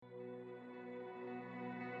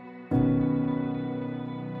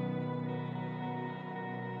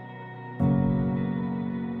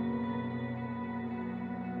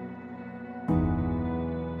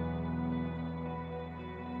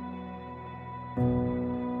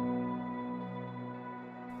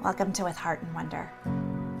Welcome to With Heart and Wonder.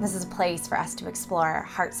 This is a place for us to explore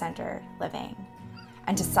heart-centered living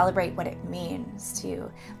and to celebrate what it means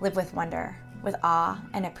to live with wonder, with awe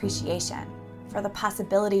and appreciation for the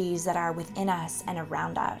possibilities that are within us and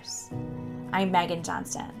around us. I'm Megan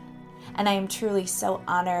Johnston, and I am truly so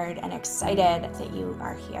honored and excited that you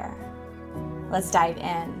are here. Let's dive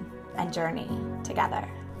in and journey together.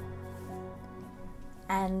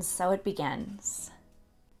 And so it begins.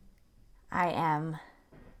 I am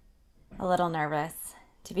a little nervous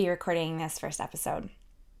to be recording this first episode,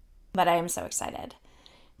 but I am so excited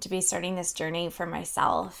to be starting this journey for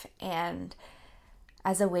myself and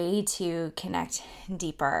as a way to connect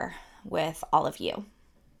deeper with all of you.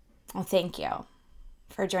 Well, thank you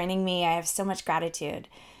for joining me. I have so much gratitude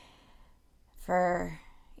for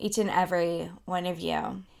each and every one of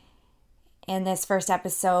you. In this first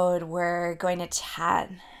episode, we're going to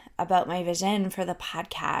chat about my vision for the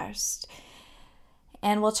podcast.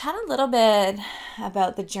 And we'll chat a little bit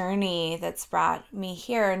about the journey that's brought me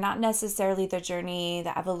here, not necessarily the journey,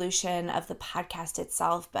 the evolution of the podcast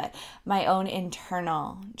itself, but my own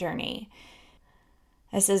internal journey.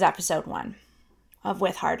 This is episode 1 of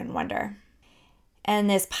With Heart and Wonder. And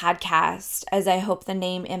this podcast, as I hope the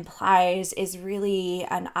name implies, is really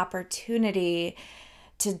an opportunity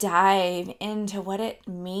to dive into what it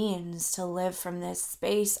means to live from this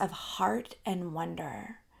space of heart and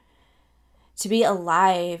wonder. To be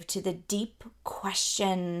alive to the deep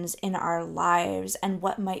questions in our lives and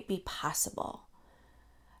what might be possible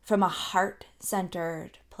from a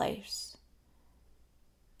heart-centered place.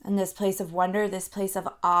 And this place of wonder, this place of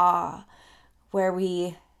awe, where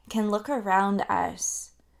we can look around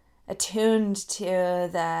us, attuned to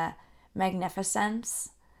the magnificence,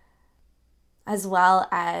 as well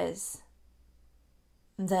as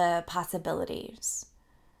the possibilities.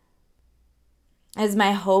 It's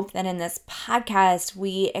my hope that in this podcast,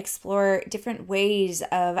 we explore different ways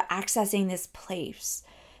of accessing this place,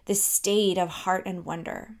 this state of heart and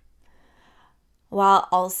wonder, while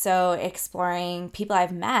also exploring people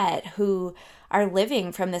I've met who are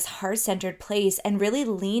living from this heart-centered place and really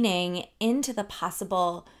leaning into the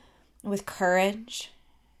possible with courage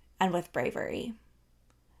and with bravery.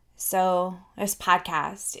 So this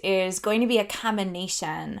podcast is going to be a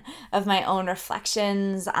combination of my own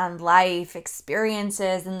reflections on life,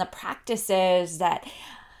 experiences, and the practices that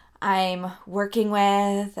I'm working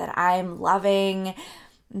with, that I'm loving,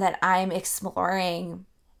 that I'm exploring.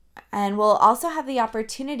 And we'll also have the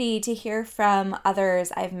opportunity to hear from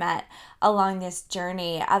others I've met along this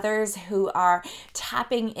journey, others who are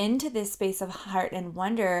tapping into this space of heart and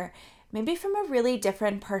wonder, maybe from a really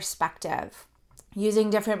different perspective, using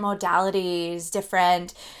different modalities,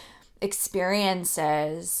 different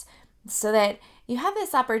experiences, so that you have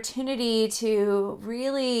this opportunity to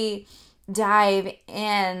really dive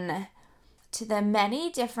in to the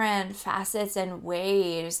many different facets and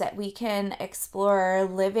ways that we can explore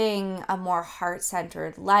living a more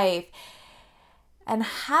heart-centered life and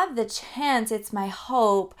have the chance, it's my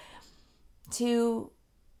hope, to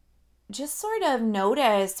just sort of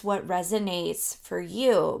notice what resonates for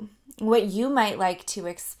you, what you might like to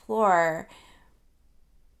explore.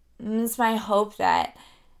 It's my hope that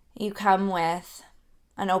you come with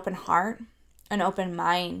an open heart, an open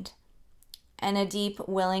mind, and a deep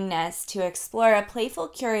willingness to explore, a playful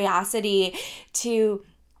curiosity to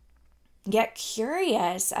get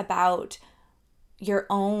curious about your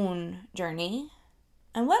own journey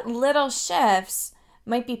and what little shifts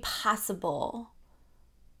might be possible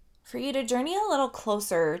for you to journey a little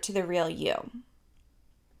closer to the real you.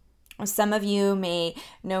 Some of you may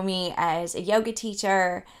know me as a yoga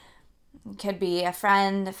teacher. It could be a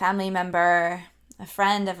friend, a family member, a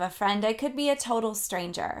friend of a friend. It could be a total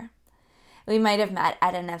stranger. We might have met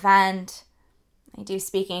at an event. I do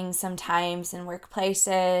speaking sometimes in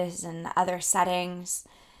workplaces and other settings.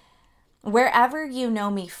 Wherever you know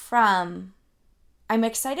me from, I'm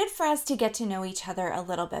excited for us to get to know each other a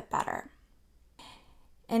little bit better.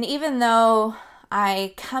 And even though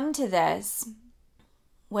I come to this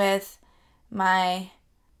with my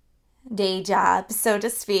day job, so to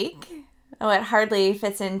speak, what hardly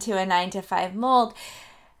fits into a 9-to-5 mold,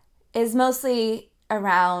 is mostly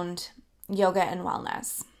around yoga and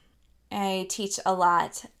wellness. I teach a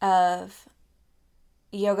lot of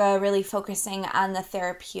yoga, really focusing on the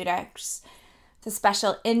therapeutics, the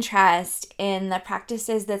special interest in the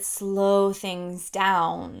practices that slow things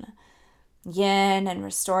down, yin and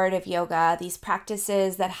restorative yoga, these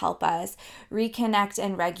practices that help us reconnect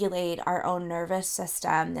and regulate our own nervous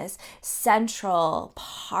system, this central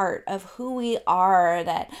part of who we are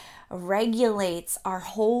that regulates our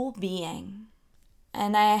whole being.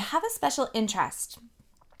 And I have a special interest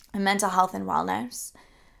mental health and wellness,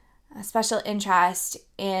 a special interest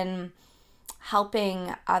in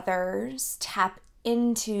helping others tap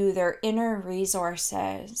into their inner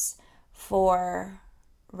resources for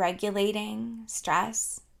regulating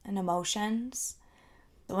stress and emotions.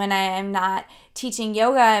 When I am not teaching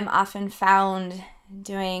yoga, I'm often found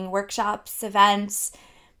doing workshops, events,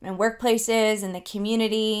 in workplaces, in the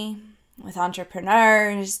community, with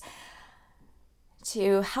entrepreneurs,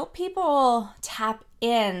 to help people tap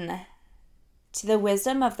in to the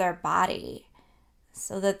wisdom of their body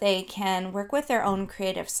so that they can work with their own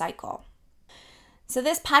creative cycle. So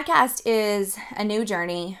this podcast is a new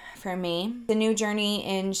journey for me, a new journey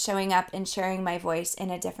in showing up and sharing my voice in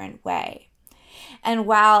a different way. And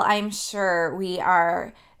while I'm sure we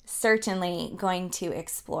are certainly going to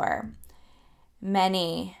explore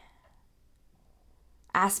many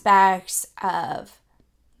aspects of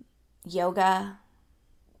yoga,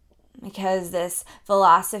 because this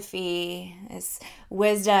philosophy, this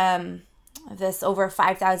wisdom, this over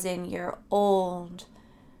 5,000-year-old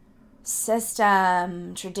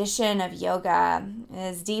system, tradition of yoga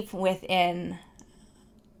is deep within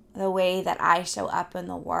the way that I show up in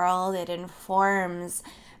the world. It informs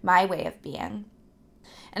my way of being.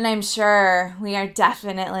 And I'm sure we are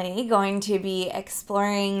definitely going to be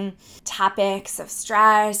exploring topics of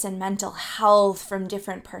stress and mental health from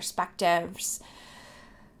different perspectives.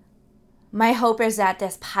 My hope is that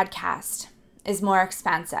this podcast is more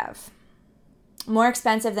expansive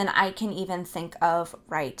than I can even think of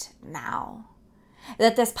right now.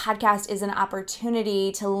 That this podcast is an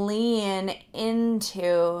opportunity to lean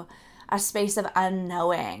into a space of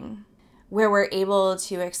unknowing, where we're able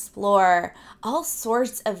to explore all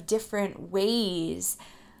sorts of different ways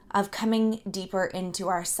of coming deeper into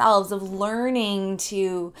ourselves, of learning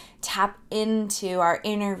to tap into our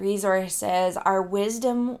inner resources, our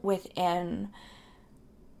wisdom within,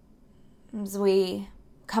 as we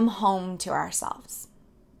come home to ourselves.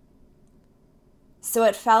 So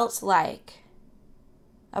it felt like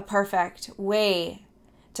a perfect way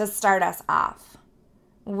to start us off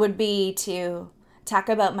would be to talk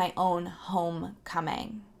about my own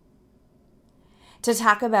homecoming, to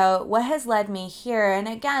talk about what has led me here. And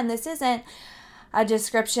again, this isn't a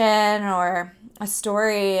description or a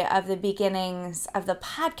story of the beginnings of the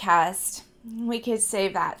podcast. We could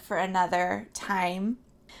save that for another time.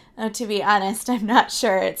 To be honest, I'm not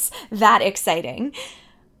sure it's that exciting.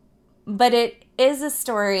 But it is a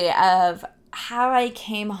story of how I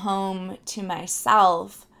came home to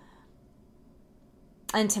myself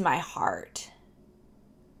and to my heart.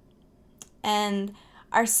 And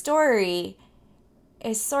our story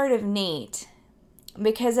is sort of neat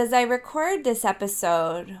because as I record this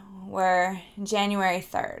episode, we're January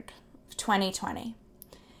 3rd, 2020.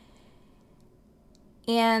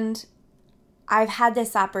 And I've had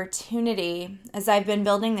this opportunity as I've been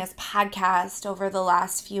building this podcast over the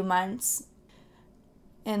last few months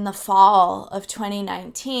in the fall of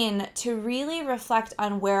 2019 to really reflect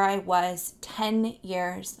on where I was 10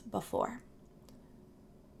 years before,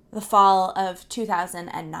 the fall of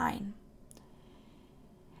 2009.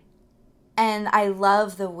 And I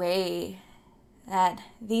love the way that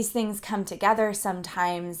these things come together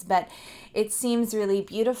sometimes, but it seems really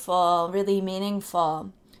beautiful, really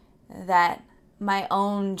meaningful that my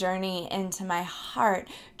own journey into my heart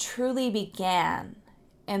truly began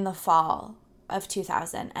in the fall of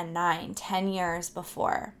 2009, 10 years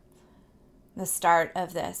before the start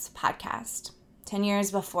of this podcast, 10 years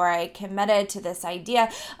before I committed to this idea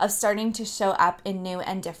of starting to show up in new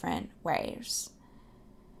and different ways.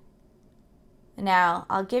 Now,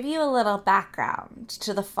 I'll give you a little background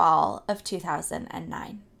to the fall of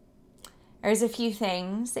 2009. There's a few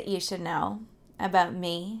things that you should know about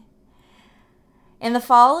me. In the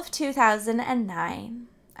fall of 2009,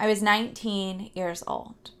 I was 19 years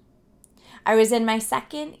old. I was in my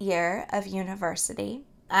second year of university.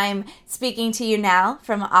 I'm speaking to you now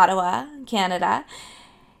from Ottawa, Canada.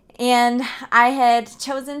 And I had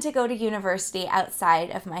chosen to go to university outside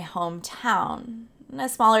of my hometown, a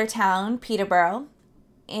smaller town, Peterborough.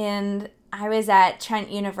 And I was at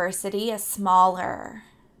Trent University, a smaller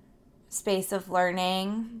space of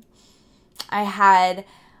learning. I had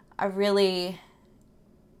a really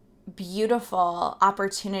beautiful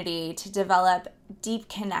opportunity to develop deep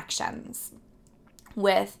connections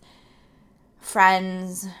with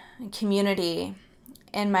friends and community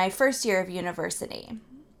in my first year of university.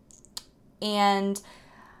 And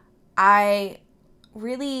I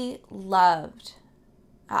really loved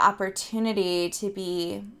the opportunity to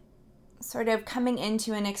be sort of coming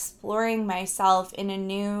into and exploring myself in a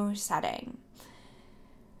new setting.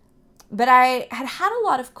 But I had a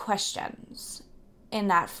lot of questions in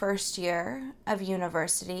that first year of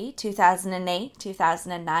university, 2008,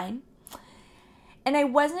 2009. And I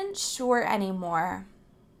wasn't sure anymore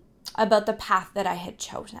about the path that I had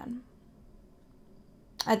chosen.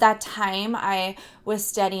 At that time, I was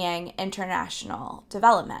studying international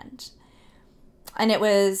development. And it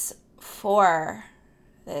was for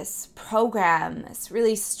this program, this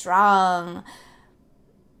really strong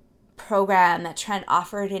program that Trent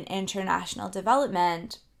offered in international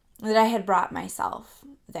development, that I had brought myself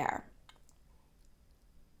there.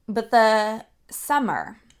 But the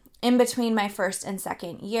summer in between my first and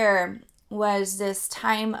second year was this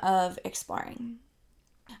time of exploring.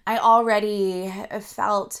 I already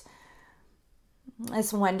felt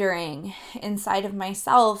this wondering inside of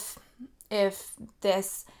myself if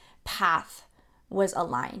this path was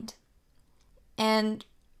aligned. And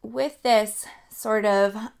with this sort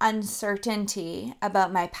of uncertainty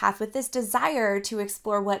about my path, with this desire to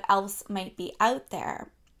explore what else might be out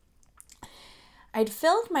there, I'd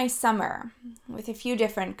filled my summer with a few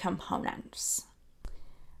different components.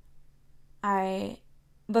 I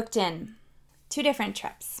booked in 2 different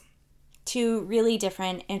trips, 2 really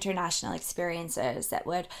different international experiences that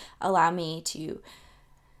would allow me to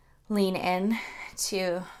lean in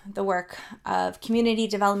to the work of community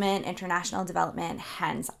development, international development,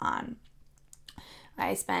 hands-on.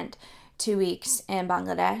 I spent 2 weeks in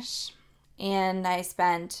Bangladesh, and I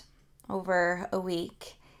spent over a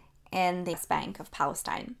week in the West Bank of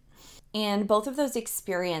Palestine. And both of those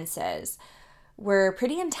experiences were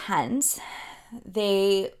pretty intense.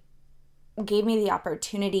 They gave me the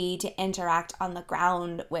opportunity to interact on the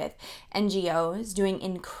ground with NGOs doing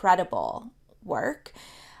incredible work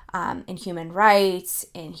in human rights,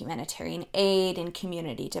 in humanitarian aid, in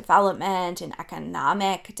community development, in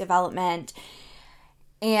economic development.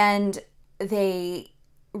 And they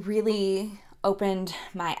really opened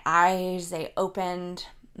my eyes. They opened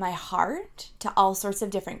my heart to all sorts of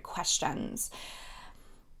different questions.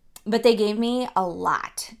 But they gave me a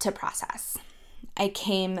lot to process. I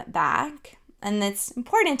came back, and it's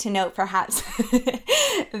important to note perhaps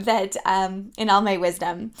that in all my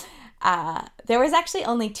wisdom, there was actually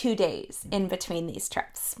only 2 days in between these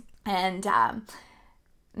trips, and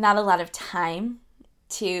not a lot of time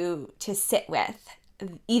to sit with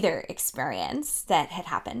either experience that had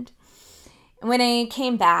happened. When I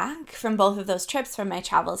came back from both of those trips, from my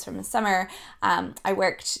travels from the summer, I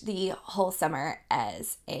worked the whole summer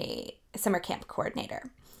as a summer camp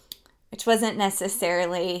coordinator, which wasn't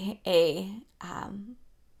necessarily a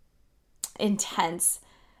intense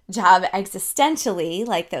job existentially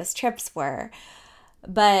like those trips were,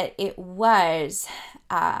 but it was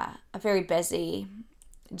a very busy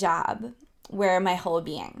job where my whole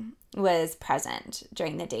being was present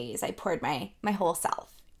during the days. I poured my whole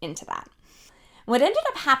self into that. What ended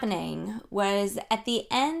up happening was at the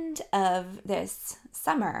end of this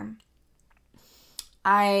summer,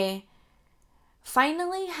 I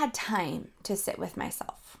finally had time to sit with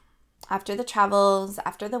myself. After the travels,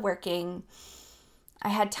 after the working, I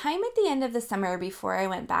had time at the end of the summer before I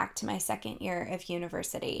went back to my second year of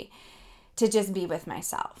university to just be with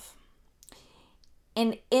myself.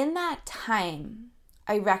 And in that time,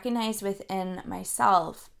 I recognized within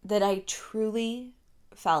myself that I truly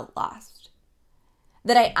felt lost.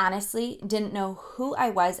 That I honestly didn't know who I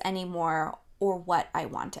was anymore or what I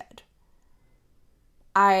wanted.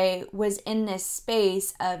 I was in this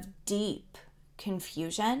space of deep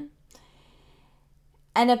confusion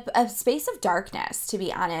and a space of darkness, to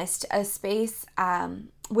be honest, a space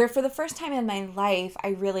where for the first time in my life, I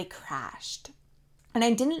really crashed. And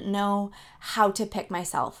I didn't know how to pick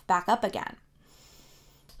myself back up again.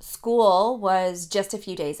 School was just a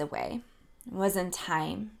few days away. It wasn't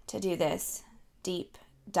time to do this deep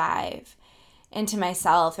dive into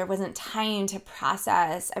myself. There wasn't time to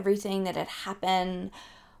process everything that had happened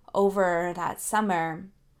over that summer.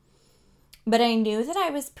 But I knew that I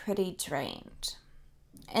was pretty drained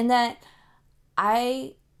and that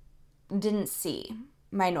I didn't see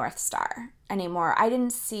my North Star anymore. I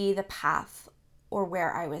didn't see the path or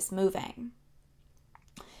where I was moving.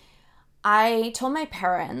 I told my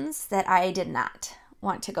parents that I did not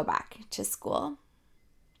want to go back to school,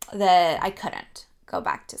 that I couldn't go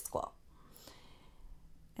back to school.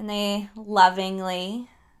 And they lovingly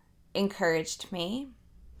encouraged me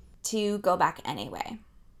to go back anyway.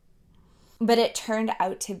 But it turned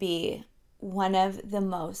out to be one of the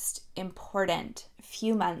most important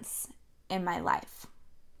few months in my life.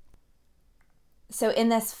 So in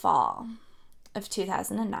this fall of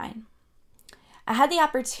 2009, I had the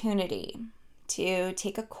opportunity to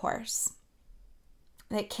take a course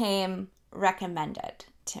that came recommended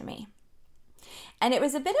to me. And it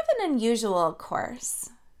was a bit of an unusual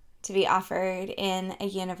course to be offered in a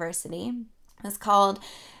university. It was called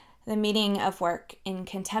The Meaning of Work in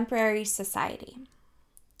Contemporary Society.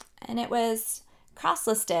 And it was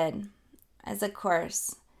cross-listed as a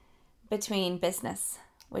course between business,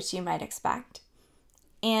 which you might expect,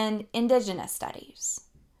 and Indigenous studies.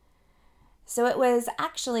 So it was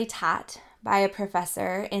actually taught by a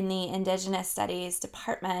professor in the Indigenous Studies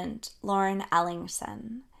department, Lauren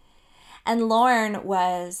Ellingson. And Lauren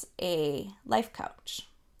was a life coach.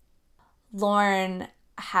 Lauren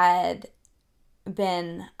had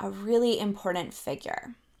been a really important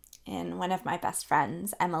figure in one of my best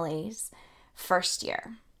friends, Emily's, first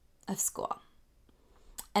year of school.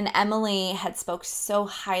 And Emily had spoke so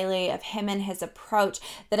highly of him and his approach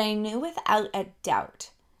that I knew without a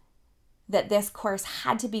doubt that this course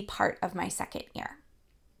had to be part of my second year.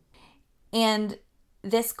 And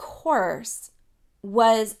this course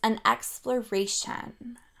was an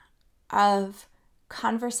exploration of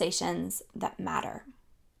conversations that matter.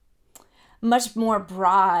 Much more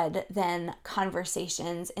broad than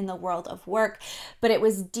conversations in the world of work, but it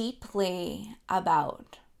was deeply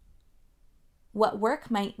about what work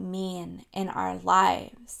might mean in our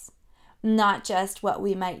lives, not just what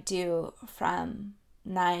we might do from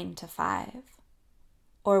 9 to 5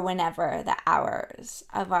 or whenever the hours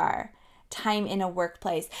of our time in a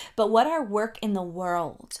workplace, but what our work in the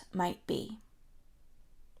world might be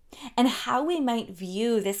and how we might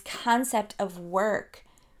view this concept of work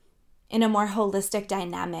in a more holistic,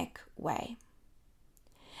 dynamic way.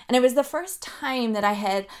 And it was the first time that I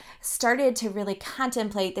had started to really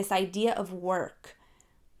contemplate this idea of work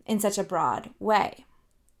in such a broad way.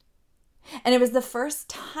 And it was the first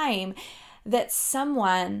time that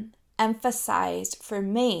someone emphasized for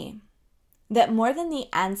me that more than the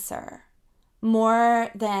answer, more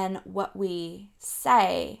than what we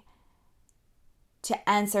say to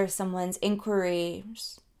answer someone's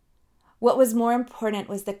inquiries, what was more important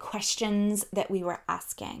was the questions that we were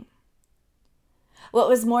asking. What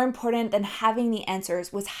was more important than having the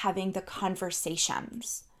answers was having the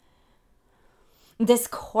conversations. This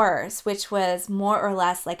course, which was more or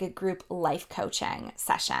less like a group life coaching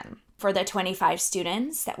session for the 25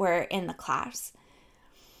 students that were in the class,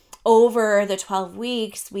 over the 12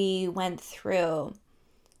 weeks, we went through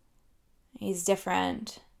these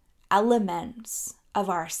different elements of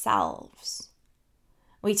ourselves.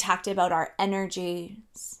 We talked about our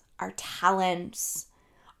energies, our talents,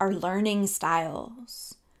 our learning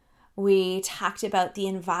styles. We talked about the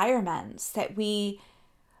environments that we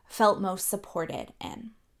felt most supported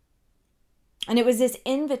in. And it was this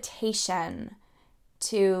invitation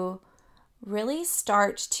to really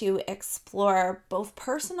start to explore both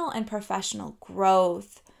personal and professional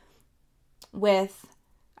growth with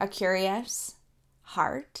a curious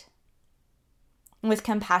heart, with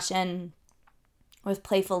compassion, with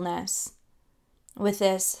playfulness, with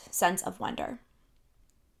this sense of wonder.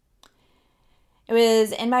 It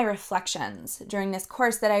was in my reflections during this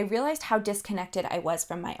course that I realized how disconnected I was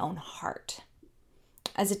from my own heart.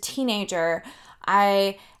 As a teenager,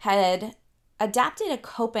 I had adapted a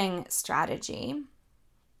coping strategy,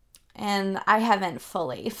 and I haven't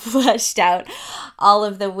fully fleshed out all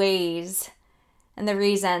of the ways and the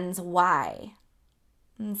reasons why.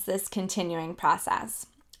 It's this continuing process.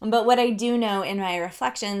 But what I do know in my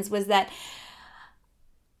reflections was that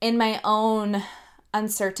in my own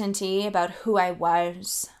uncertainty about who I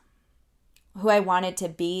was, who I wanted to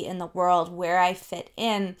be in the world, where I fit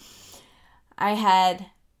in, I had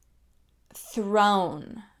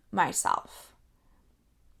thrown myself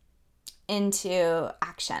into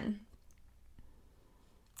action.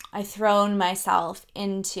 I thrown myself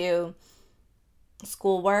into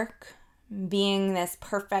schoolwork, being this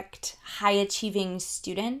perfect, high-achieving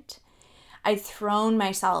student. I'd thrown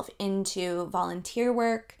myself into volunteer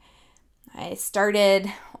work. I started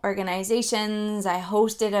organizations, I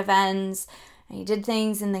hosted events, I did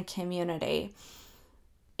things in the community.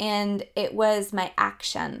 And it was my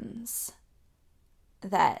actions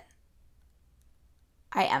that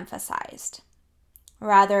I emphasized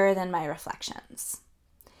rather than my reflections.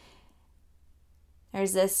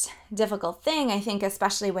 There's this difficult thing, I think,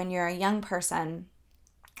 especially when you're a young person,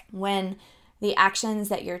 when the actions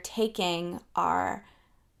that you're taking are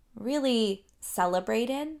really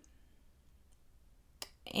celebrated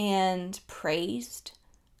and praised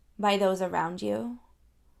by those around you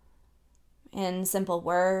in simple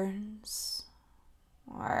words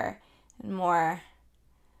or in more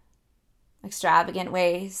extravagant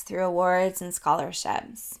ways through awards and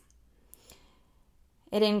scholarships.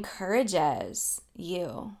 It encourages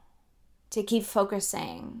you to keep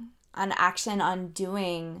focusing on action, on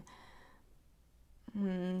doing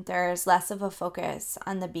There's less of a focus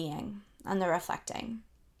on the being, on the reflecting.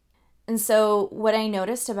 And so what I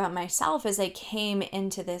noticed about myself as I came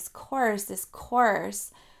into this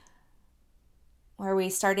course where we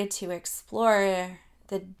started to explore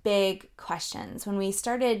the big questions, when we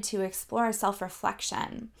started to explore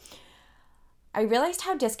self-reflection, I realized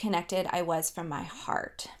how disconnected I was from my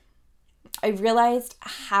heart. I realized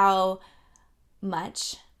how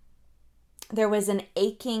much there was an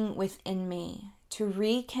aching within me to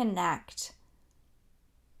reconnect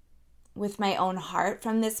with my own heart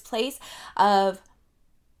from this place of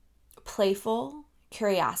playful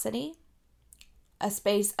curiosity, a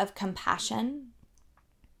space of compassion,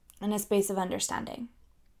 and a space of understanding.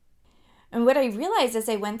 And what I realized as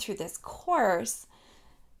I went through this course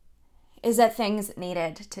is that things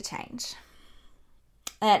needed to change.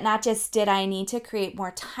 That not just did I need to create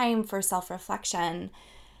more time for self-reflection,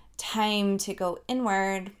 time to go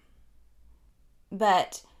inward,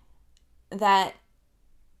 but that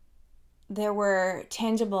there were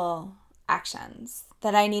tangible actions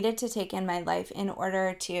that I needed to take in my life in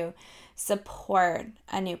order to support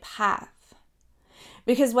a new path.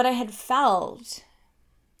 Because what I had felt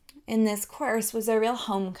in this course was a real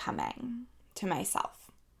homecoming to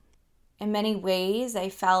myself. In many ways, I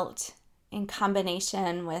felt in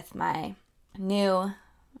combination with my new,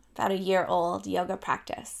 about a year-old yoga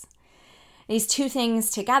practice. These two things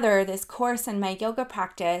together, this course and my yoga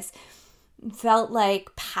practice, felt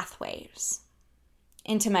like pathways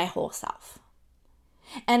into my whole self.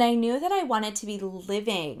 And I knew that I wanted to be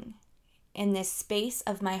living in this space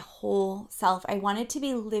of my whole self. I wanted to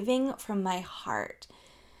be living from my heart,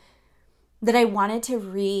 that I wanted to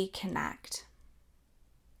reconnect.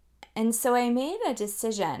 And so I made a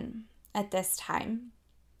decision at this time.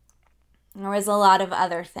 There was a lot of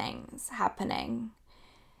other things happening.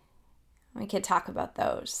 We could talk about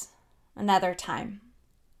those another time.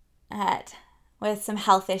 With some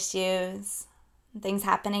health issues, things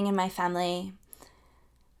happening in my family,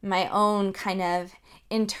 my own kind of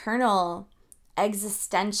internal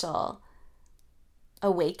existential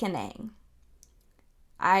awakening,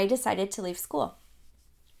 I decided to leave school.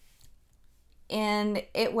 And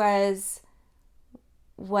it was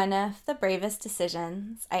one of the bravest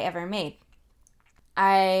decisions I ever made.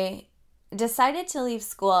 I decided to leave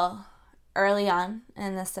school early on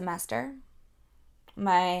in the semester.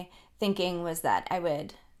 My thinking was that I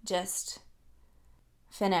would just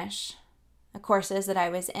finish the courses that I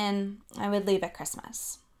was in. I would leave at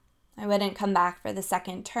Christmas. I wouldn't come back for the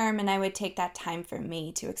second term, and I would take that time for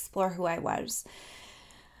me to explore who I was.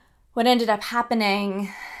 What ended up happening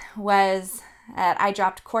was that I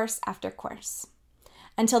dropped course after course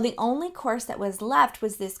until the only course that was left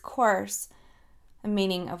was this course, A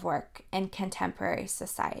Meaning of Work in Contemporary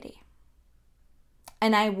Society.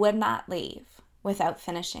 And I would not leave without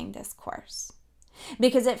finishing this course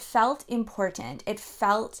because it felt important. It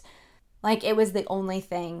felt like it was the only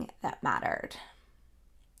thing that mattered.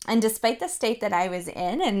 And despite the state that I was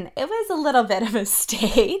in, and it was a little bit of a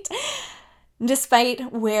state,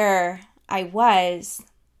 despite where I was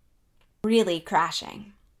really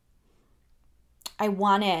crashing, I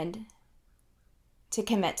wanted to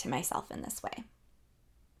commit to myself in this way.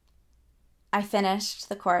 I finished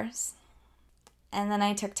the course, and then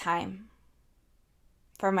I took time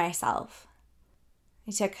for myself.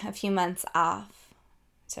 I took a few months off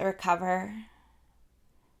to recover,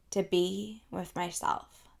 to be with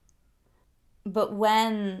myself. But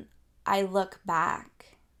when I look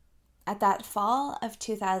back at that fall of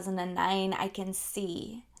 2009, I can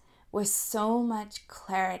see with so much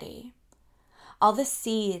clarity all the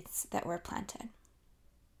seeds that were planted.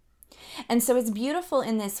 And so it's beautiful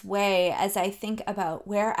in this way as I think about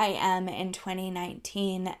where I am in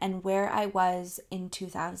 2019 and where I was in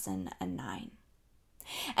 2009.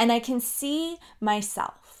 And I can see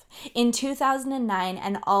myself in 2009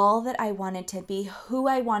 and all that I wanted to be, who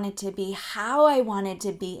I wanted to be, how I wanted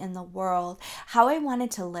to be in the world, how I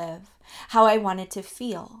wanted to live, how I wanted to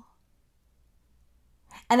feel.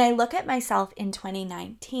 And I look at myself in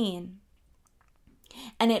 2019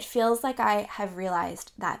 and it feels like I have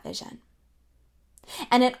realized that vision.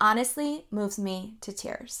 And it honestly moves me to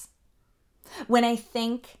tears. When I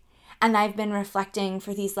think, and I've been reflecting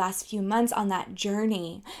for these last few months on that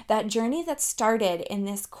journey that started in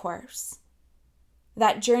this course,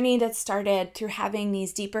 that journey that started through having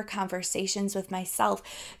these deeper conversations with myself,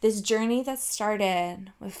 this journey that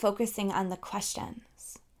started with focusing on the questions.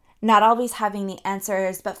 Not always having the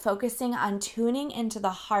answers, but focusing on tuning into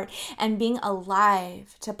the heart and being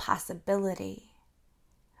alive to possibility.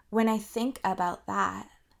 When I think about that,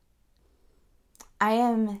 I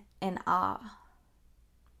am in awe.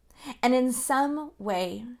 And in some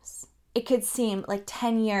ways, it could seem like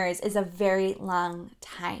 10 years is a very long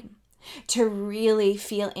time to really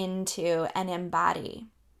feel into and embody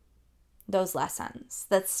those lessons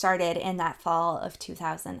that started in that fall of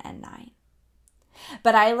 2009.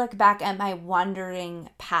 But I look back at my wandering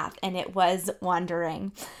path, and it was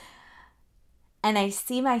wandering, and I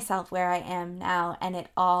see myself where I am now, and it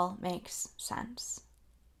all makes sense.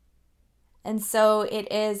 And so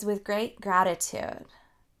it is with great gratitude.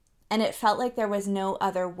 And it felt like there was no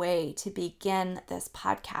other way to begin this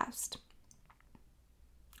podcast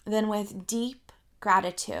than with deep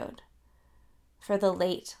gratitude for the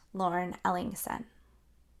late Lorne Ellingson.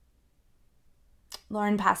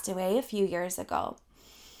 Lorne passed away a few years ago,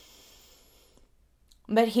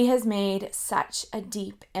 but he has made such a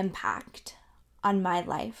deep impact on my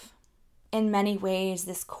life. In many ways,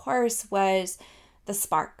 this course was the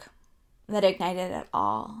spark that ignited it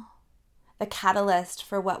all, the catalyst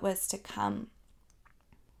for what was to come.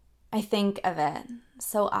 I think of it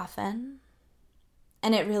so often,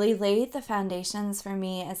 and it really laid the foundations for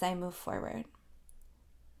me as I move forward.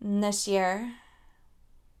 And this year,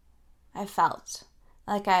 I felt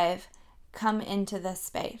like I've come into this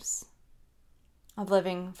space of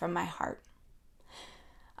living from my heart,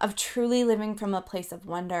 of truly living from a place of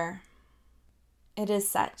wonder. It is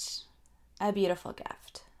such a beautiful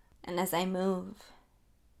gift. And as I move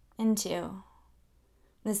into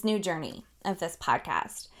this new journey of this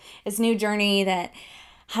podcast, this new journey that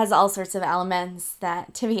has all sorts of elements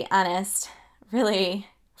that, to be honest, really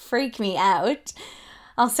freak me out.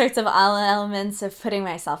 All sorts of elements of putting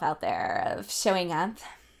myself out there, of showing up,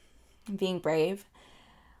 being brave.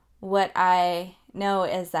 What I know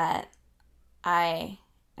is that I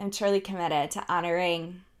am truly committed to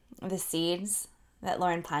honoring the seeds that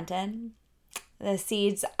Lorne planted, the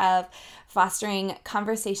seeds of fostering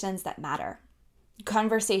conversations that matter,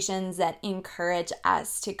 conversations that encourage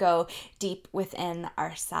us to go deep within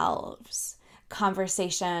ourselves,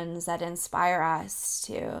 conversations that inspire us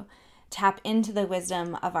to tap into the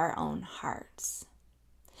wisdom of our own hearts.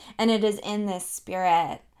 And it is in this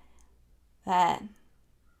spirit that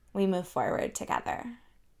we move forward together.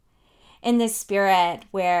 In this spirit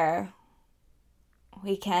where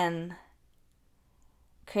we can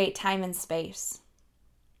create time and space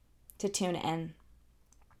to tune in,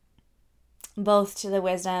 both to the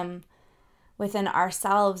wisdom within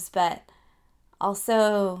ourselves, but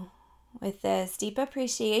also with this deep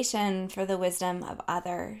appreciation for the wisdom of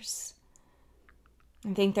others.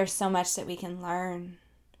 I think there's so much that we can learn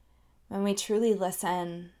when we truly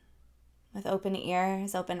listen with open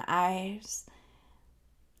ears, open eyes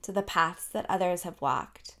to the paths that others have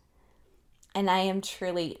walked. And I am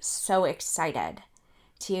truly so excited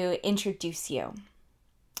to introduce you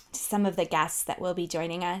to some of the guests that will be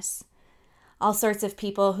joining us. All sorts of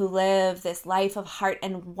people who live this life of heart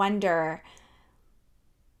and wonder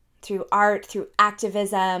through art, through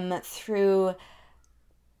activism, through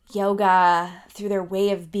yoga, through their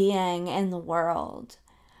way of being in the world.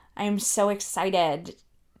 I am so excited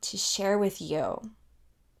to share with you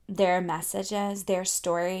their messages, their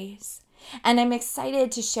stories, and I'm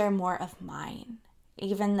excited to share more of mine,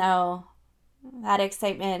 even though that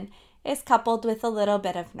excitement is coupled with a little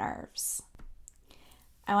bit of nerves.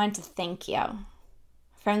 I want to thank you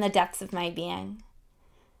from the depths of my being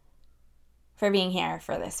for being here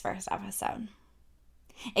for this first episode.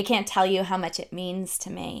 I can't tell you how much it means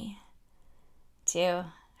to me to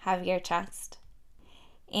have your trust.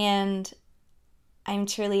 And I'm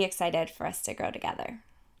truly excited for us to grow together.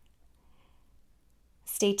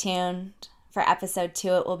 Stay tuned for episode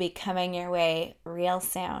 2. It will be coming your way real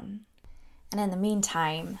soon. And in the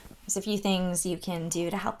meantime, there's a few things you can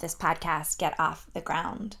do to help this podcast get off the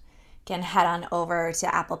ground. You can head on over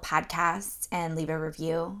to Apple Podcasts and leave a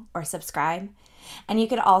review or subscribe. And you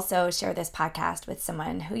could also share this podcast with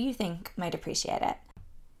someone who you think might appreciate it.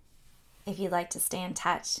 If you'd like to stay in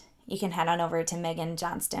touch, you can head on over to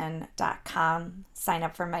meganjohnston.com, sign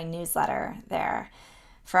up for my newsletter there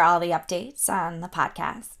for all the updates on the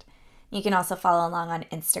podcast. You can also follow along on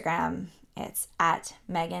Instagram. It's at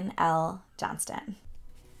Megan L. Johnston.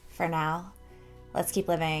 For now, let's keep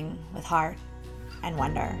living with heart and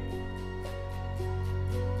wonder.